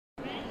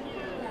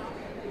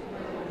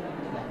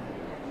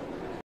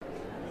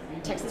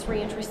Texas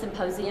Reentry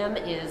Symposium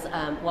is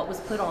what was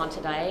put on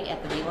today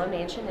at the Velo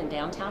Mansion in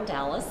downtown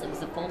Dallas. It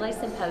was a full-day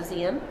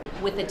symposium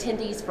with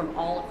attendees from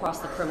all across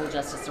the criminal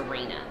justice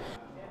arena.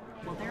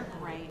 Well, they're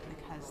great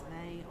because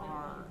they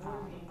are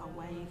a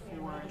way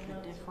for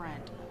the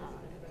different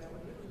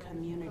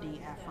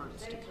community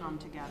efforts to come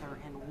together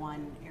in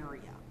one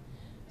area.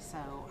 So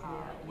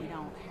we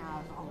don't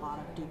have a lot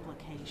of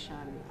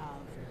duplication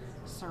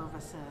of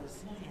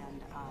services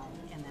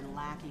and then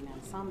lacking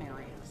in some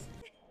areas.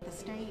 The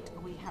state,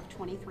 we have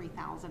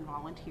 23,000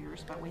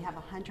 volunteers, but we have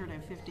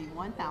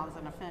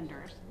 151,000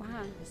 offenders. Wow.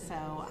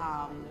 So,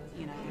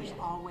 you know, there's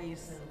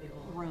always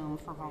room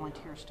for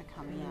volunteers to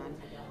come in.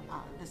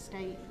 The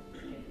state,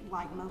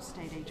 like most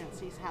state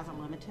agencies, has a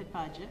limited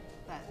budget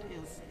that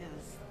is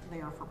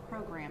there for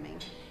programming,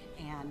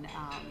 and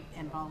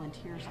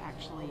volunteers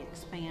actually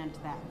expand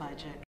that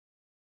budget.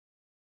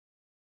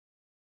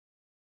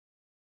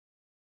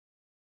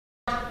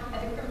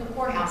 At the criminal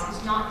courthouse,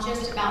 it's not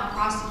just about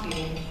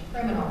prosecuting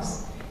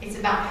criminals. It's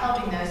about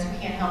helping those who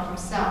can't help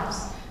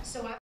themselves.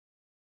 So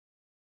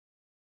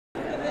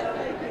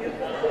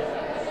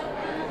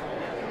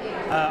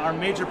our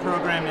major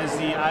program is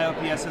the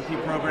IOP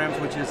SOP programs,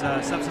 which is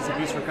substance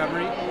abuse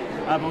recovery.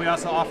 But we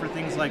also offer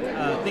things like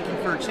thinking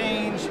for a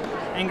change,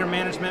 anger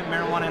management,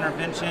 marijuana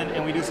intervention,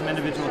 and we do some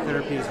individual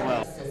therapy as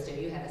well.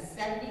 You have a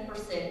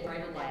 70%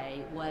 grant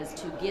today was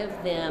to give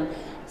them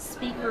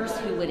speakers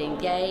who would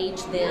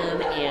engage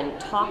them and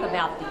talk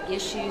about the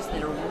issues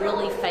that are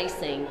really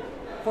facing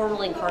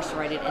formerly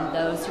incarcerated and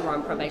those who are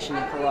on probation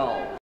and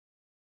parole.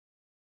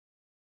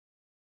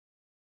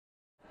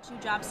 To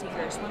job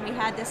seekers. When we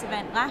had this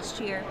event last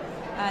year,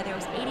 there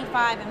was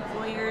 85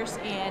 employers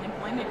and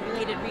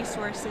employment-related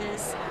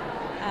resources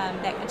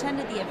that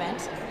attended the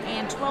event,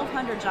 and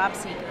 1,200 job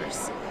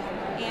seekers.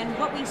 And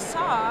what we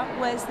saw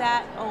was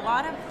that a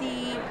lot of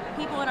the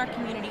people in our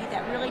community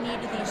that really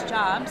needed these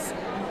jobs,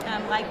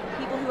 like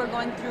people who are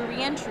going through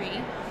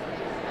reentry,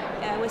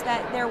 was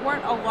that there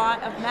weren't a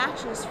lot of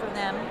matches for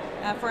them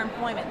for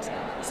employment.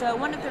 So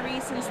one of the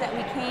reasons that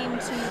we came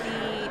to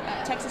the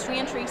Texas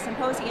Reentry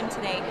Symposium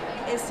today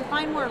is to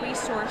find more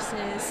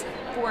resources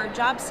for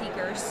job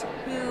seekers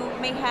who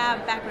may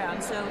have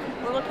background. So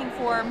we're looking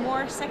for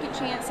more second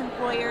chance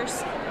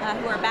employers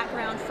who are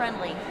background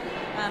friendly.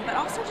 But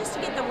also just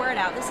to get the word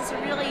out. This is a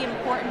really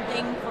important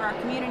thing for our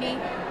community,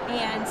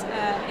 and